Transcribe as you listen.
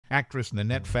Actress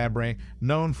Nanette Fabray,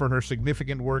 known for her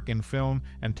significant work in film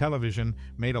and television,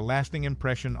 made a lasting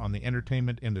impression on the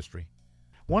entertainment industry.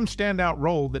 One standout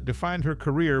role that defined her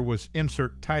career was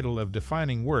insert title of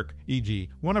defining work, e.g.,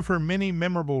 one of her many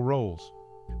memorable roles.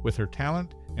 With her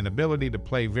talent and ability to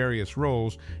play various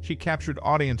roles, she captured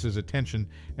audiences' attention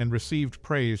and received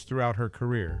praise throughout her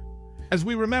career. As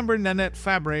we remember Nanette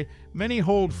Fabray, many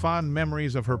hold fond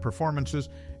memories of her performances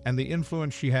and the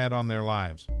influence she had on their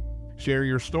lives. Share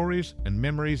your stories and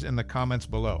memories in the comments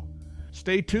below.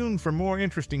 Stay tuned for more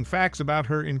interesting facts about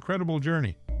her incredible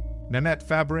journey. Nanette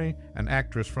Fabray, an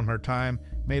actress from her time,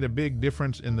 made a big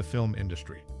difference in the film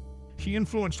industry. She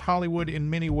influenced Hollywood in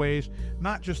many ways,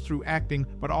 not just through acting,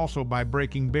 but also by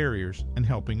breaking barriers and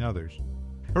helping others.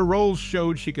 Her roles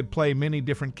showed she could play many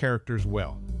different characters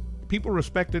well. People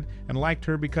respected and liked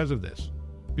her because of this.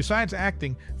 Besides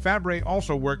acting, Fabray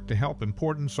also worked to help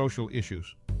important social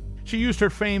issues. She used her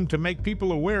fame to make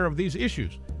people aware of these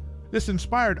issues. This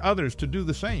inspired others to do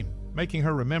the same, making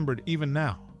her remembered even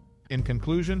now. In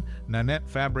conclusion, Nanette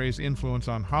Fabray's influence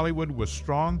on Hollywood was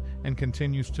strong and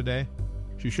continues today.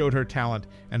 She showed her talent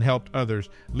and helped others,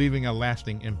 leaving a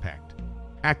lasting impact.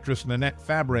 Actress Nanette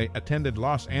Fabray attended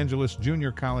Los Angeles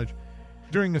Junior College.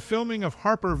 During the filming of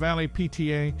Harper Valley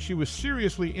P.T.A., she was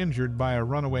seriously injured by a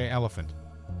runaway elephant.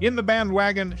 In The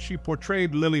Bandwagon, she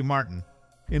portrayed Lily Martin.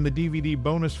 In the DVD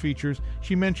bonus features,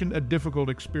 she mentioned a difficult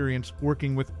experience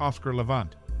working with Oscar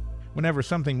Levant. Whenever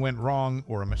something went wrong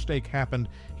or a mistake happened,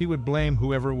 he would blame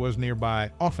whoever was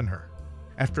nearby, often her.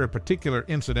 After a particular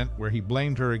incident where he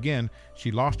blamed her again,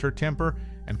 she lost her temper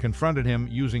and confronted him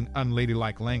using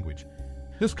unladylike language.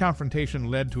 This confrontation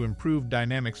led to improved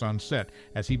dynamics on set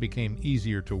as he became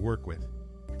easier to work with.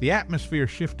 The atmosphere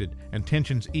shifted and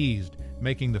tensions eased,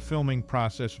 making the filming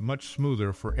process much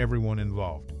smoother for everyone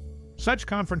involved. Such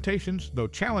confrontations, though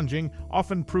challenging,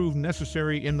 often prove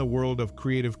necessary in the world of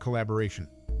creative collaboration.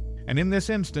 And in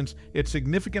this instance, it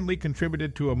significantly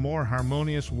contributed to a more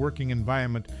harmonious working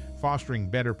environment, fostering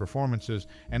better performances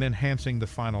and enhancing the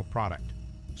final product.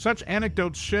 Such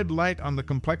anecdotes shed light on the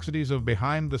complexities of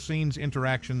behind-the-scenes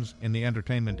interactions in the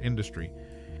entertainment industry.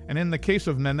 And in the case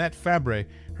of Nanette Fabray,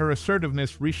 her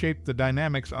assertiveness reshaped the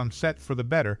dynamics on set for the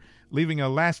better, leaving a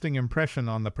lasting impression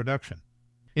on the production.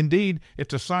 Indeed,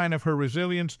 it's a sign of her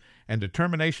resilience and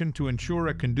determination to ensure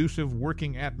a conducive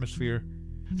working atmosphere.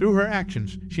 Through her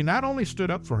actions, she not only stood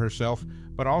up for herself,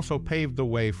 but also paved the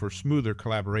way for smoother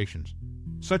collaborations.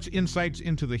 Such insights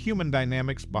into the human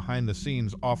dynamics behind the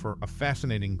scenes offer a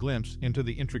fascinating glimpse into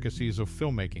the intricacies of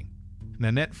filmmaking.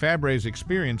 Nanette Fabray's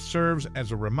experience serves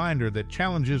as a reminder that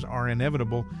challenges are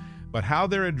inevitable, but how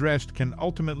they're addressed can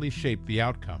ultimately shape the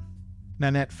outcome.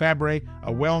 Nanette Fabray,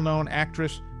 a well-known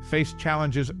actress, faced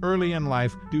challenges early in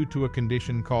life due to a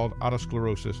condition called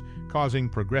autosclerosis, causing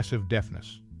progressive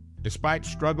deafness. Despite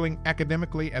struggling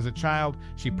academically as a child,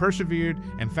 she persevered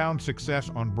and found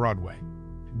success on Broadway.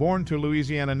 Born to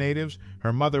Louisiana natives,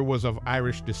 her mother was of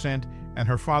Irish descent and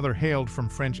her father hailed from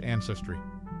French ancestry.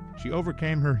 She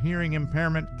overcame her hearing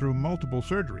impairment through multiple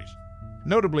surgeries.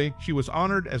 Notably, she was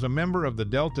honored as a member of the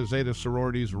Delta Zeta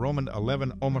sorority's Roman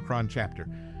 11 Omicron chapter.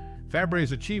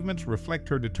 Fabray's achievements reflect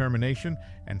her determination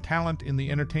and talent in the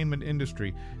entertainment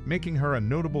industry, making her a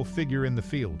notable figure in the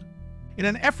field. In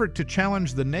an effort to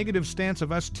challenge the negative stance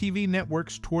of us TV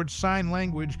networks towards sign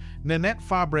language, Nanette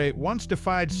Fabray once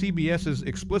defied CBS's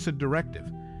explicit directive.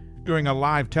 During a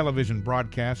live television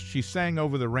broadcast, she sang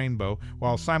over the rainbow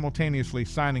while simultaneously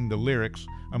signing the lyrics,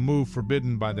 a move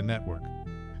forbidden by the network.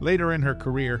 Later in her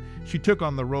career, she took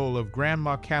on the role of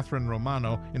Grandma Catherine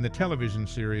Romano in the television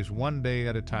series One Day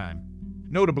at a Time.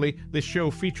 Notably, this show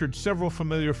featured several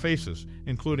familiar faces,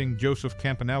 including Joseph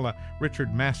Campanella, Richard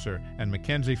Masur, and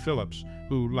Mackenzie Phillips,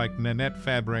 who, like Nanette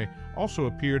Fabray, also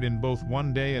appeared in both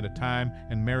One Day at a Time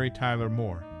and Mary Tyler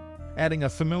Moore. Adding a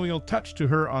familial touch to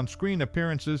her on-screen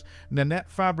appearances, Nanette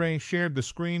Fabray shared the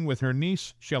screen with her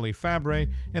niece, Shelley Fabray,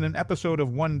 in an episode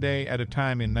of One Day at a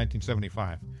Time in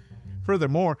 1975.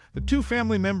 Furthermore, the two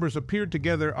family members appeared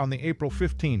together on the April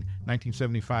 15,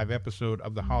 1975 episode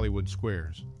of The Hollywood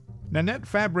Squares. Nanette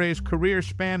Fabray's career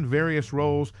spanned various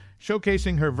roles,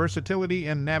 showcasing her versatility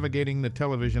in navigating the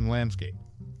television landscape.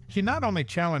 She not only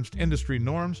challenged industry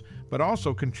norms, but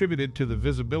also contributed to the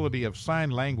visibility of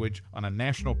sign language on a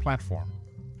national platform.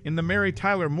 In the Mary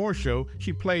Tyler Moore Show,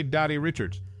 she played Dottie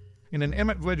Richards. In an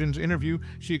Emmett Legends interview,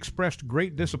 she expressed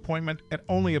great disappointment at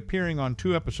only appearing on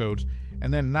 2 episodes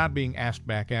and then not being asked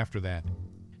back after that.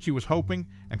 She was hoping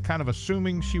and kind of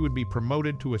assuming she would be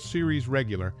promoted to a series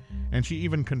regular, and she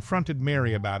even confronted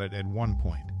Mary about it at one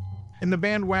point. In The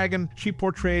Bandwagon, she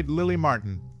portrayed Lily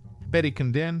Martin. Betty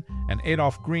Condon and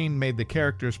Adolph Green made the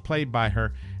characters played by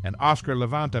her, and Oscar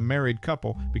Levant a married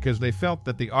couple because they felt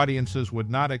that the audiences would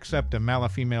not accept a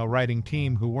male-female writing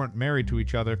team who weren't married to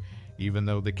each other, even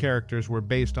though the characters were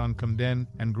based on Comden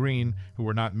and Green, who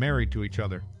were not married to each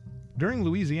other. During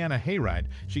Louisiana hayride,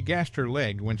 she gashed her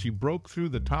leg when she broke through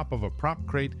the top of a prop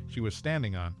crate she was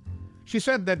standing on. She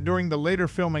said that during the later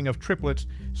filming of Triplets,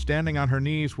 standing on her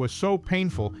knees was so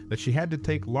painful that she had to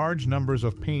take large numbers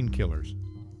of painkillers.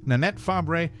 Nanette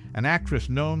Fabray, an actress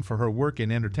known for her work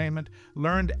in entertainment,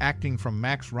 learned acting from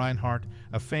Max Reinhardt,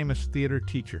 a famous theater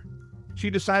teacher. She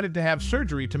decided to have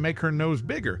surgery to make her nose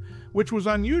bigger, which was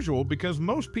unusual because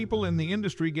most people in the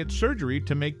industry get surgery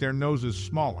to make their noses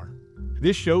smaller.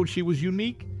 This showed she was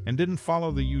unique and didn't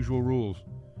follow the usual rules.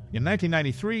 In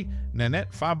 1993,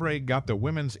 Nanette Fabray got the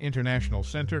Women's International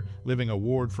Center Living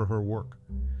Award for her work.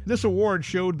 This award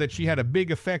showed that she had a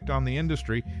big effect on the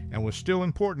industry and was still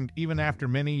important even after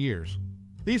many years.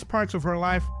 These parts of her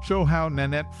life show how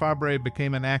Nanette Fabray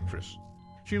became an actress.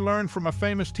 She learned from a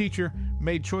famous teacher,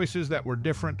 made choices that were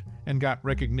different, and got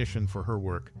recognition for her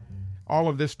work. All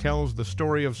of this tells the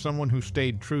story of someone who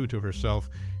stayed true to herself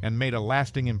and made a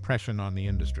lasting impression on the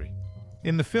industry.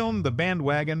 In the film The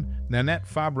Bandwagon, Nanette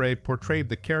Fabray portrayed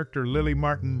the character Lily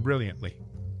Martin brilliantly.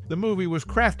 The movie was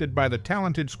crafted by the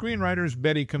talented screenwriters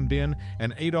Betty Comden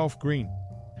and Adolph Green.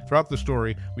 Throughout the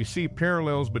story, we see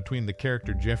parallels between the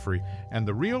character Jeffrey and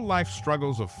the real-life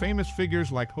struggles of famous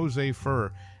figures like Jose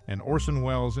Ferrer and Orson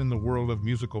Welles in the world of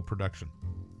musical production.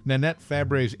 Nanette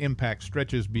Fabray's impact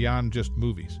stretches beyond just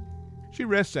movies. She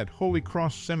rests at Holy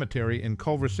Cross Cemetery in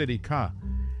Culver City, Ca.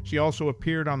 She also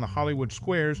appeared on the Hollywood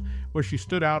Squares, where she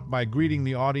stood out by greeting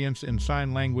the audience in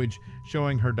sign language,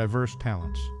 showing her diverse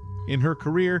talents. In her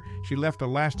career, she left a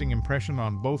lasting impression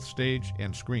on both stage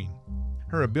and screen.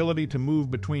 Her ability to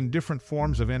move between different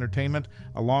forms of entertainment,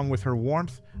 along with her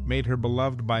warmth, made her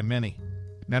beloved by many.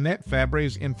 Nanette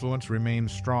Fabray's influence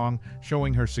remains strong,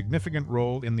 showing her significant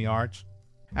role in the arts.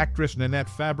 Actress Nanette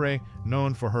Fabray,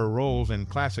 known for her roles in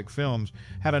classic films,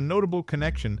 had a notable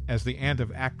connection as the aunt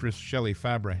of actress Shelley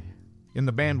Fabray. In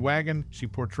The Bandwagon, she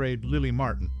portrayed Lily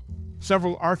Martin.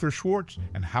 Several Arthur Schwartz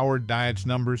and Howard Dietz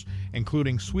numbers,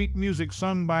 including sweet music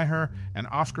sung by her and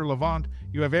Oscar Levant,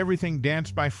 You Have Everything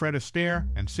danced by Fred Astaire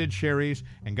and Sid Charisse,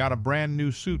 and Got a Brand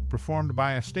New Suit performed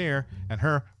by Astaire and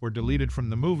her were deleted from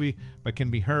the movie but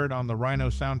can be heard on the Rhino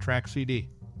soundtrack CD.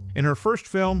 In her first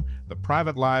film, The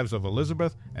Private Lives of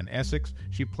Elizabeth and Essex,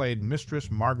 she played Mistress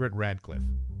Margaret Radcliffe.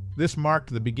 This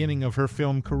marked the beginning of her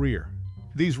film career.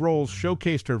 These roles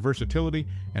showcased her versatility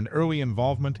and early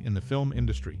involvement in the film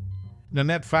industry.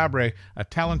 Nanette Fabray, a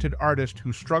talented artist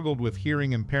who struggled with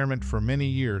hearing impairment for many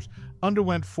years,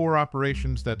 underwent 4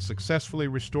 operations that successfully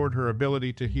restored her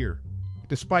ability to hear.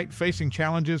 Despite facing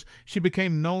challenges, she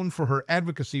became known for her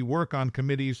advocacy work on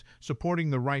committees supporting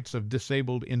the rights of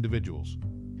disabled individuals.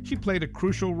 She played a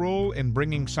crucial role in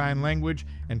bringing sign language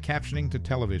and captioning to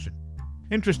television.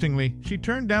 Interestingly, she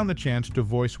turned down the chance to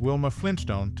voice Wilma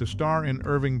Flintstone to star in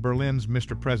Irving Berlin's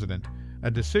Mr. President,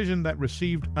 a decision that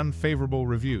received unfavorable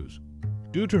reviews.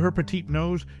 Due to her petite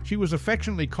nose, she was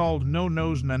affectionately called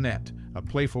No-Nose Nanette, a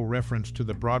playful reference to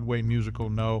the Broadway musical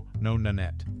No, No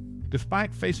Nanette.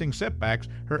 Despite facing setbacks,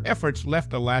 her efforts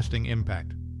left a lasting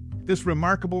impact. This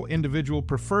remarkable individual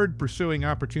preferred pursuing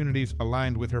opportunities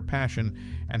aligned with her passion,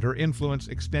 and her influence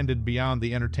extended beyond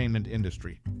the entertainment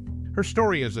industry. Her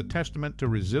story is a testament to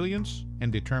resilience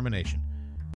and determination.